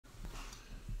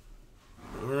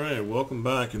welcome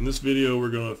back. In this video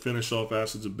we're going to finish off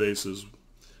acids and bases,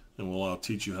 and I'll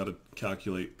teach you how to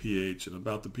calculate pH and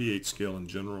about the pH scale in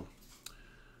general.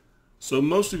 So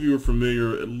most of you are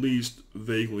familiar, at least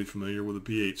vaguely familiar, with the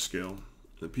pH scale.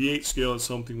 The pH scale is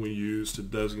something we use to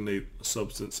designate a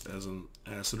substance as an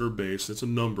acid or base. It's a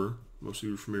number. Most of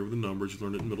you are familiar with the numbers. You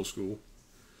learned it in middle school.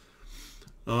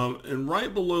 And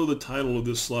right below the title of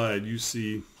this slide you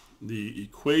see the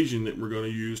equation that we're going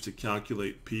to use to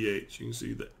calculate pH. You can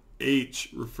see that H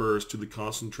refers to the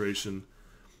concentration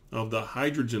of the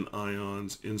hydrogen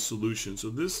ions in solution.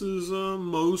 So this is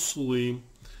mostly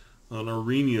an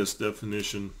Arrhenius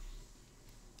definition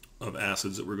of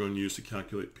acids that we're going to use to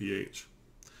calculate pH.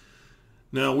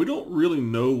 Now we don't really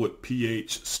know what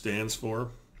pH stands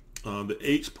for. The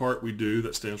H part we do,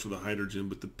 that stands for the hydrogen,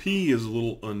 but the P is a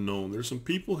little unknown. There's some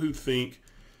people who think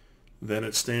that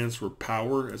it stands for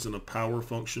power, as in a power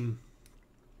function.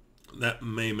 That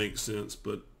may make sense,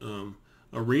 but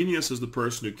Arrhenius is the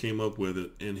person who came up with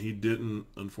it, and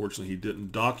unfortunately he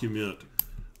didn't document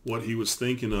what he was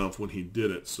thinking of when he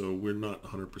did it, so we're not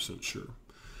 100% sure.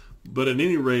 But at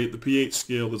any rate, the pH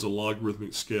scale is a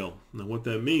logarithmic scale. Now what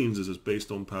that means is it's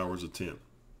based on powers of 10.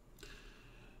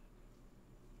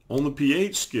 On the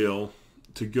pH scale,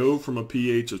 to go from a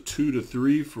pH of 2 to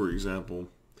 3, for example,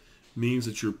 means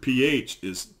that your pH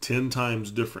is 10 times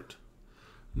different.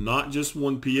 Not just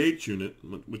one pH unit,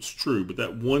 which is true, but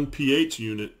that one pH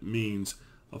unit means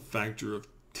a factor of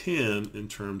 10 in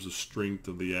terms of strength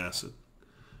of the acid,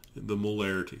 the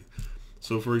molarity.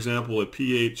 So for example, a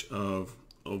pH of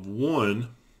 1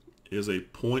 is a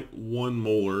 0.1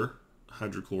 molar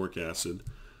hydrochloric acid.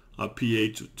 A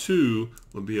pH of 2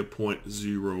 would be a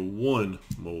 0.01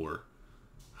 molar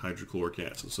hydrochloric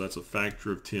acid. So that's a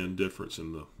factor of 10 difference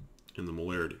in the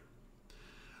molarity.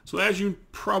 So as you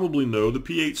probably know, the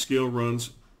pH scale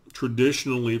runs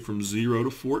traditionally from 0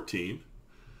 to 14.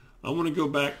 I want to go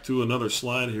back to another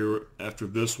slide here after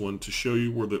this one to show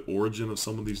you where the origin of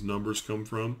some of these numbers come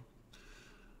from.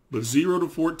 But 0 to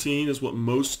 14 is what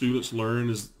most students learn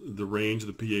is the range of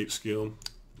the pH scale.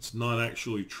 It's not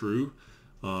actually true.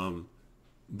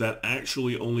 That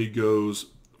actually only goes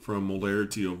from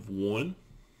molarity of 1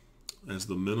 as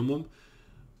the minimum.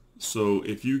 So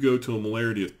if you go to a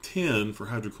molarity of 10 for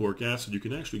hydrochloric acid, you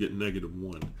can actually get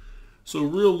 -1. So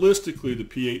realistically, the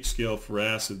pH scale for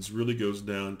acids really goes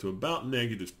down to about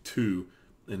 -2,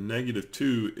 and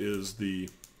 -2 is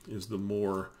the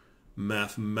more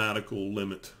mathematical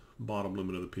limit, bottom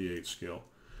limit of the pH scale.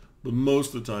 But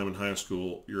most of the time in high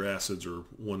school, your acids are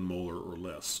 1 molar or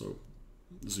less, so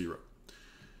 0.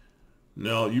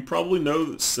 Now you probably know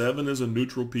that 7 is a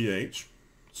neutral pH.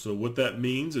 So what that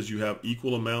means is you have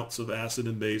equal amounts of acid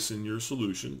and base in your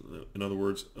solution. In other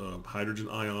words, hydrogen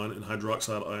ion and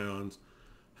hydroxide ions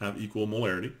have equal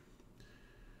molarity.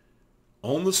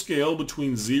 On the scale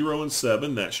between 0 and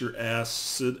 7, that's your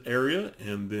acid area,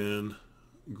 and then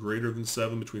greater than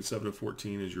 7, between 7 and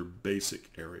 14, is your basic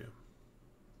area.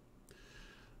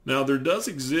 Now there does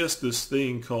exist this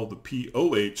thing called the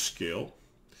pOH scale,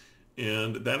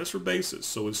 and that is for bases.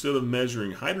 So instead of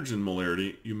measuring hydrogen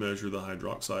molarity, you measure the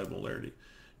hydroxide molarity.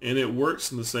 And it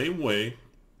works in the same way,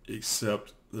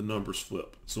 except the numbers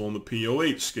flip. So on the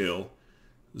pOH scale,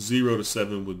 0 to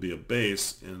 7 would be a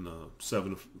base, and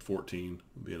 7 to 14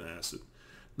 would be an acid.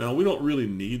 Now we don't really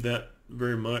need that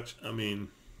very much. I mean,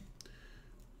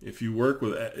 if you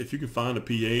can find a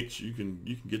pH, you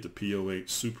can get to pOH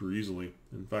super easily.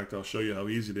 In fact, I'll show you how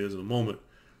easy it is in a moment.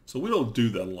 So we don't do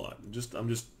that a lot. I'm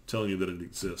just telling you that it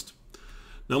exists.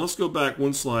 Now let's go back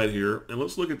one slide here and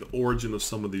let's look at the origin of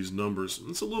some of these numbers.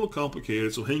 It's a little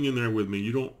complicated, so hang in there with me.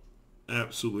 You don't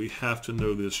absolutely have to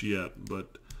know this yet,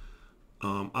 but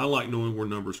I like knowing where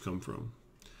numbers come from.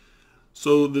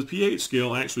 So the pH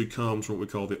scale actually comes from what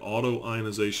we call the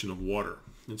autoionization of water.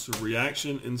 It's a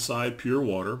reaction inside pure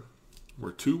water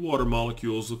where two water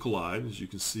molecules will collide, as you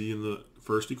can see in the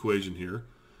first equation here.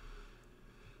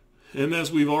 And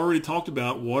as we've already talked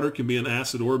about, water can be an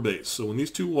acid or a base. So when these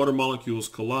two water molecules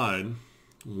collide,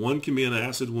 one can be an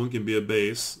acid, one can be a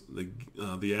base.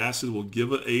 The acid will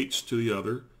give an H to the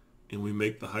other, and we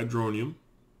make the hydronium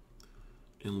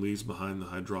and leaves behind the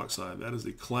hydroxide. That is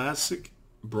a classic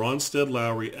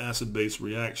Bronsted-Lowry acid-base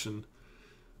reaction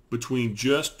between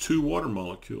just two water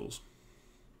molecules.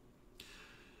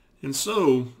 And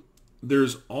so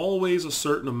there's always a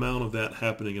certain amount of that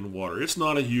happening in water. It's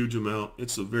not a huge amount.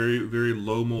 It's a very, very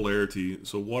low molarity.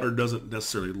 So water doesn't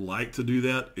necessarily like to do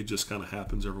that. It just kind of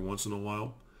happens every once in a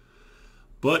while.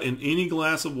 But in any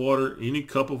glass of water, any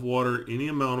cup of water, any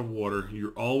amount of water,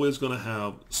 you're always going to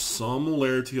have some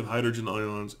molarity of hydrogen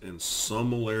ions and some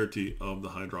molarity of the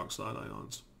hydroxide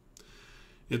ions.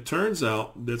 It turns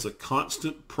out that's a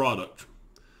constant product.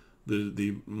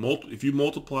 If you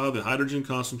multiply the hydrogen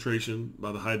concentration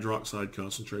by the hydroxide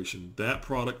concentration, that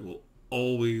product will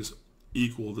always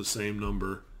equal the same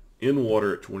number in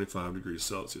water at 25 degrees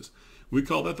Celsius. We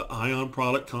call that the ion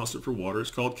product constant for water.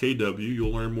 It's called Kw.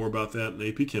 You'll learn more about that in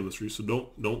AP chemistry, so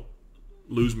don't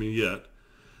lose me yet.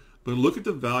 But look at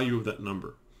the value of that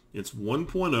number. It's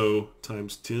 1.0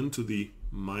 times 10 to the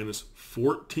minus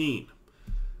 14.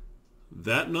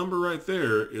 That number right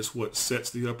there is what sets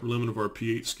the upper limit of our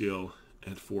pH scale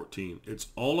at 14. It's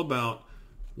all about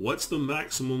what's the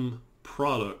maximum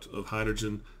product of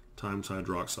hydrogen times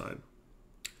hydroxide.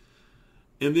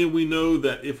 And then we know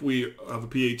that if we have a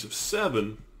pH of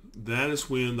 7, that is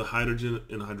when the hydrogen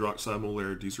and hydroxide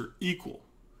molarities are equal.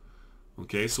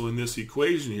 Okay, so in this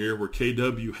equation here, where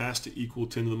Kw has to equal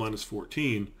 10 to the minus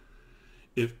 14,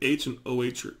 if H and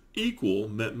OH are equal,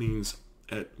 that means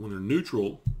when they're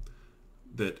neutral,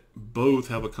 that both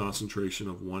have a concentration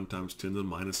of 1 times 10 to the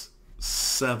minus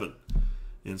 7.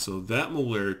 And so that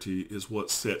molarity is what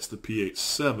sets the pH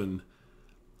 7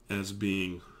 as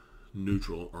being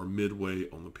neutral or midway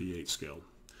on the pH scale.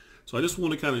 So I just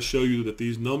want to kind of show you that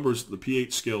these numbers, the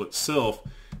pH scale itself,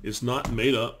 is not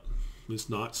made up. It's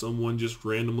not someone just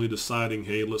randomly deciding,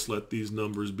 hey, let's let these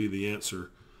numbers be the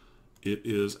answer. It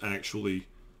is actually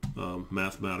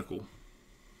mathematical.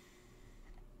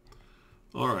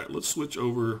 All right, let's switch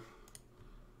over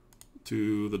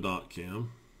to the dot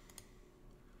cam.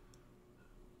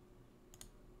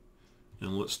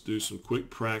 And let's do some quick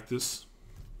practice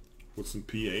with some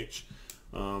pH.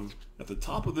 At the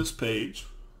top of this page,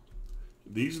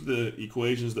 these are the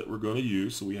equations that we're going to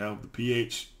use. So we have the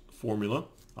pH formula.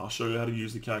 I'll show you how to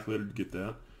use the calculator to get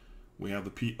that. We have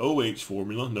the pOH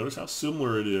formula. Notice how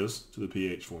similar it is to the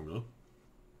pH formula.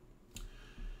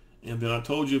 And then I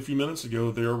told you a few minutes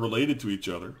ago they're related to each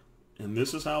other. And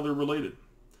this is how they're related.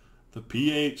 The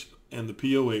pH and the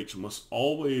pOH must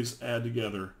always add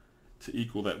together to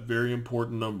equal that very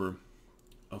important number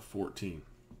of 14.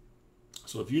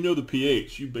 So if you know the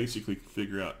pH, you basically can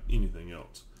figure out anything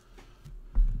else.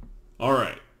 All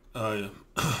right,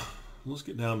 let's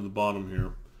get down to the bottom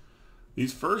here.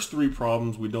 These first three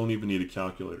problems, we don't even need a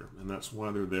calculator, and that's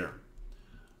why they're there.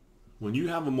 When you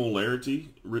have a molarity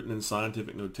written in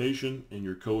scientific notation and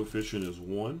your coefficient is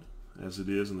 1, as it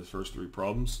is in the first three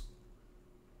problems,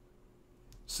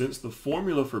 since the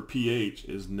formula for pH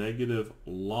is negative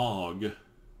log,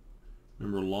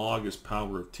 remember log is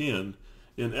power of 10,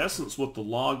 in essence what the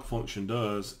log function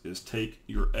does is take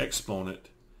your exponent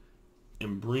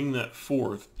and bring that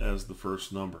forth as the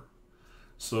first number.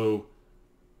 So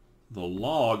the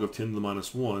log of 10 to the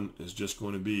minus 1 is just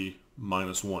going to be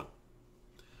minus 1.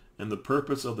 And the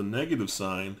purpose of the negative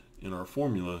sign in our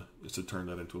formula is to turn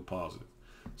that into a positive.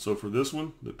 So for this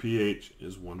one, the pH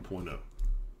is 1.0.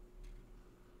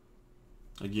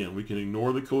 Again, we can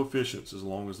ignore the coefficients as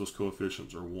long as those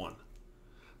coefficients are 1.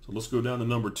 So let's go down to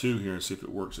number 2 here and see if it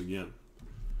works again.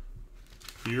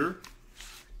 Here,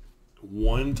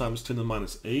 1 times 10 to the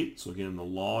minus 8. So again, the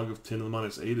log of 10 to the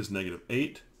minus 8 is negative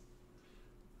 8.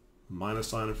 Minus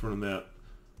sign in front of that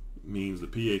means the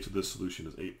pH of this solution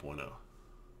is 8.0.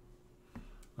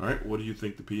 All right, what do you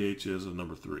think the pH is of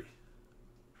number 3?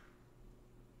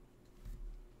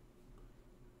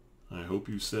 I hope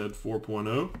you said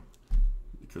 4.0,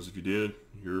 because if you did,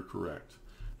 you're correct.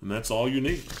 And that's all you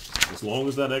need. As long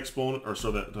as that exponent, or so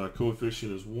that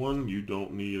coefficient is 1, you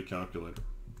don't need a calculator.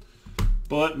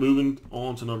 But moving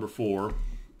on to number 4,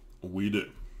 we do.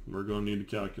 We're going to need a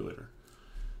calculator.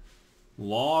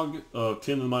 Log of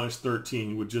 10 to the minus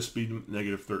 13 would just be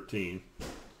negative 13.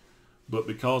 But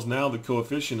because now the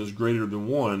coefficient is greater than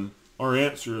 1, our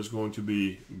answer is going to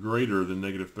be greater than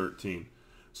negative 13.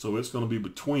 So it's going to be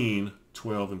between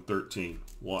 12 and 13.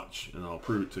 Watch, and I'll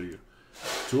prove it to you.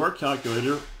 To our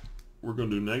calculator, we're going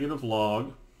to do negative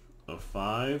log of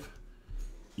 5e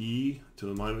to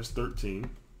the minus 13.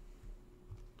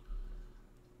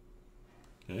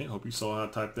 Okay, I hope you saw how I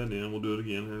typed that in. We'll do it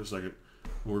again here in a second.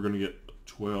 We're going to get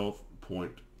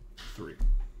 12.3.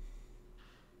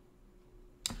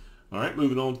 All right,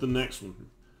 moving on to the next one.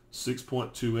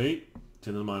 6.28,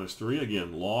 10 to the minus 3.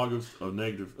 Again, log of 10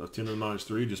 to the minus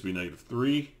 3 just be negative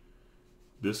 3.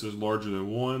 This is larger than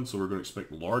 1, so we're going to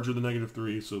expect larger than negative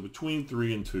 3. So between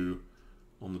 3 and 2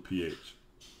 on the pH.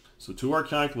 So to our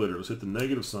calculator, let's hit the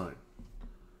negative sign.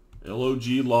 LOG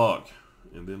log.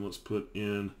 And then let's put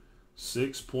in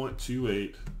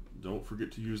 6.28. Don't forget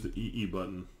to use the EE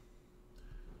button.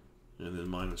 And then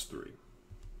minus 3.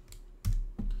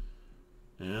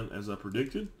 And as I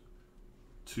predicted,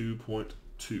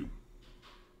 2.2.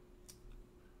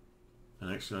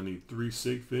 And actually I need 3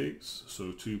 sig figs,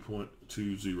 so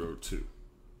 2.202.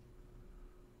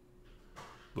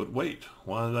 But wait,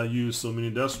 why did I use so many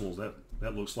decimals?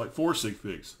 That looks like 4 sig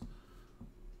figs.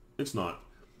 It's not,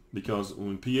 because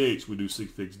when pH we do sig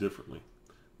figs differently.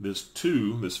 This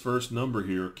 2, this first number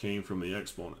here, came from the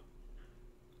exponent.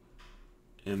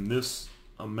 And this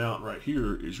amount right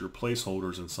here is your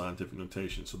placeholders in scientific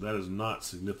notation, so that is not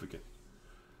significant.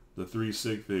 The 3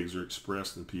 sig figs are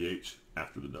expressed in pH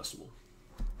after the decimal,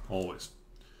 always.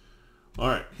 All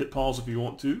right, hit pause if you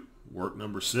want to. Work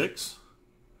number 6,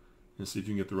 and see if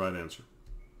you can get the right answer.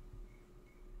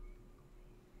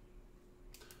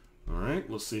 All right,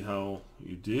 let's see how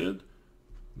you did.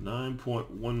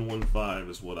 9.115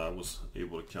 is what I was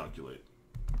able to calculate.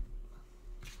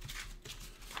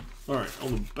 All right,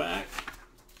 on the back,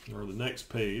 or the next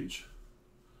page,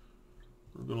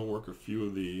 we're going to work a few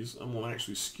of these. I'm going to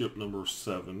actually skip number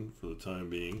 7 for the time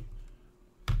being.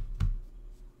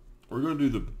 We're going to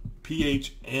do the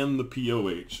pH and the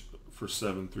pOH for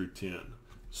 7 through 10.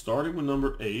 Starting with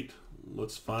number 8,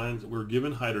 let's find, we're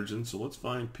given hydrogen, so let's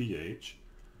find pH.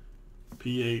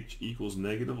 pH equals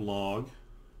negative log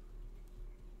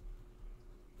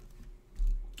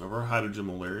of our hydrogen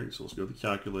molarity. So let's go to the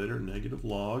calculator. Negative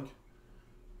log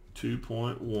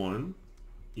 2.1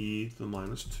 e to the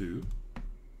minus 2.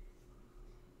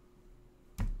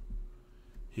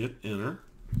 Hit enter.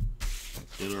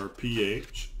 And our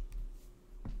pH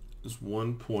is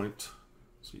 3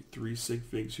 sig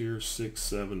figs here, 6,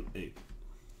 7, 8.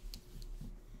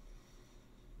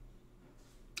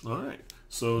 All right.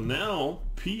 So now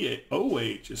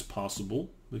pOH is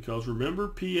possible, because remember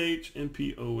pH and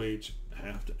pOH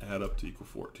have to add up to equal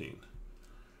 14.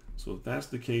 So if that's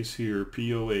the case here,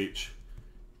 pOH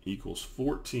equals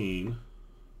 14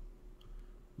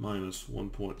 minus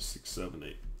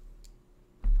 1.678.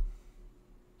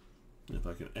 If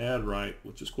I can add right,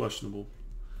 which is questionable,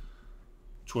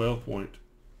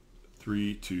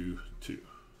 12.322.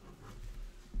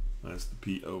 That's the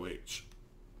pOH.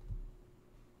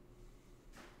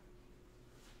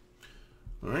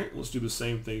 All right, let's do the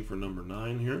same thing for number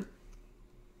 9 here.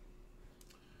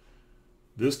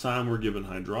 This time we're given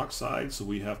hydroxide, so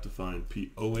we have to find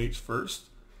pOH first.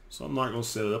 So I'm not going to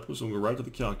set it up, so I'm going to go right to the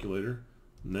calculator.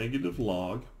 Negative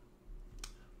log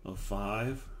of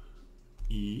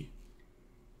 5e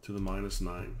to the minus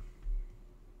 9.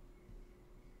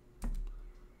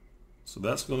 So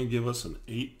that's going to give us an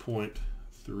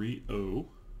 8.30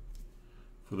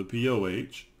 for the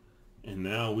pOH. And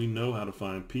now we know how to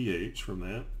find pH from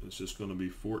that. It's just going to be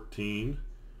 14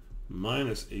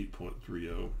 minus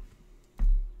 8.30,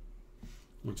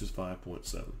 which is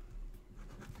 5.7.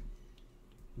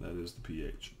 That is the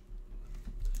pH.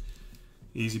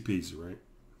 Easy peasy, right?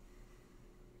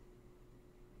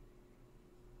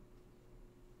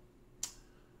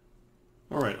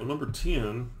 All right, on number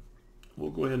 10, we'll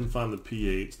go ahead and find the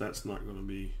pH. That's not going to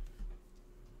be,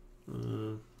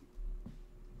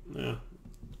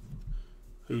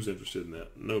 who's interested in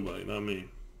that? Nobody, not me.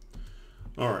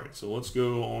 All right, so let's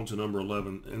go on to number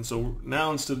 11. And so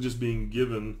now, instead of just being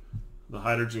given the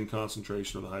hydrogen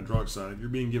concentration or the hydroxide, you're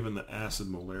being given the acid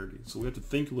molarity. So we have to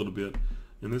think a little bit,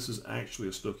 and this is actually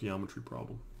a stoichiometry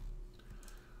problem.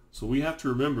 So we have to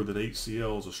remember that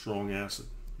HCl is a strong acid,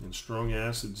 and strong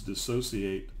acids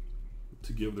dissociate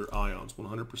to give their ions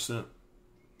 100%.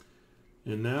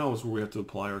 And now is where we have to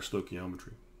apply our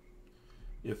stoichiometry.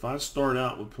 If I start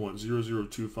out with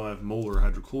 0.0025 molar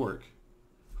hydrochloric,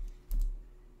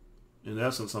 in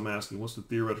essence I'm asking, what's the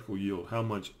theoretical yield? How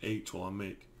much H will I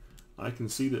make? I can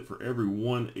see that for every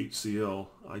 1 HCl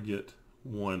I get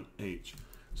 1 H.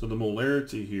 So the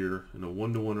molarity here in a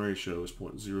 1-to-1 ratio is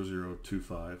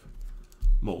 0.0025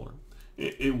 molar.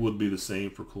 It would be the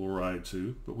same for chloride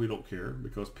too, but we don't care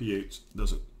because pH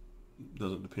doesn't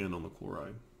depend on the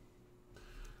chloride.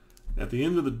 At the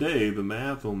end of the day, the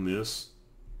math on this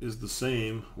is the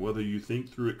same whether you think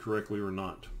through it correctly or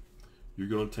not. You're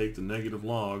going to take the negative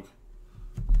log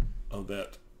of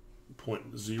that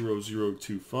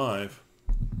 0.0025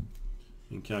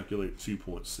 and calculate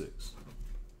 2.6.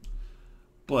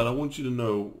 But I want you to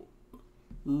know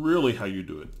really how you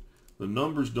do it. The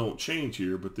numbers don't change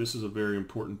here, but this is a very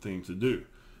important thing to do,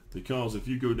 because if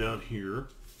you go down here,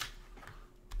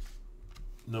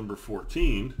 number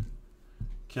 14,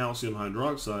 calcium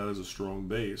hydroxide is a strong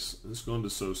base. It's going to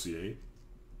dissociate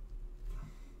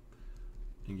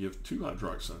and give 2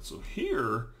 hydroxide. So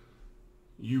here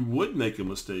you would make a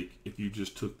mistake if you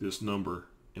just took this number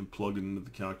and plugged it into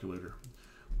the calculator,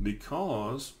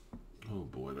 because, oh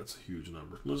boy, that's a huge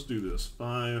number. Let's do this.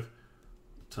 5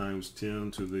 times 10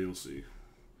 to the, let's see,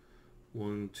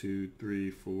 1, 2, 3,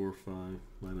 4, 5,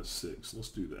 minus 6. Let's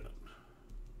do that.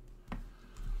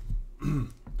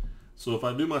 So if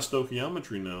I do my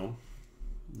stoichiometry now,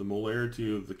 the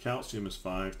molarity of the calcium is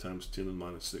 5 times 10 to the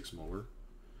minus 6 molar.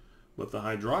 But the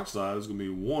hydroxide is going to be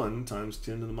 1 times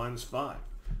 10 to the minus 5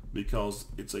 because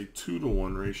it's a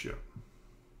 2-to-1 ratio.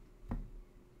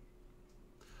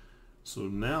 So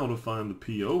now to find the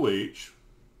POH,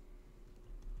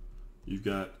 you've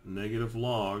got negative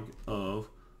log of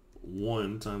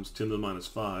 1 times 10 to the minus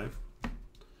 5.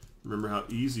 Remember how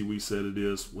easy we said it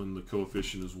is when the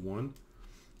coefficient is 1.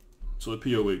 So the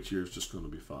POH here is just going to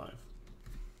be 5.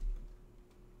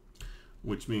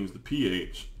 Which means the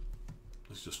pH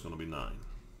is just going to be 9.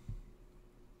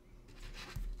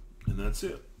 And that's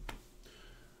it.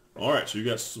 Alright, so you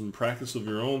got some practice of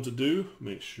your own to do.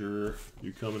 Make sure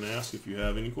you come and ask if you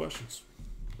have any questions.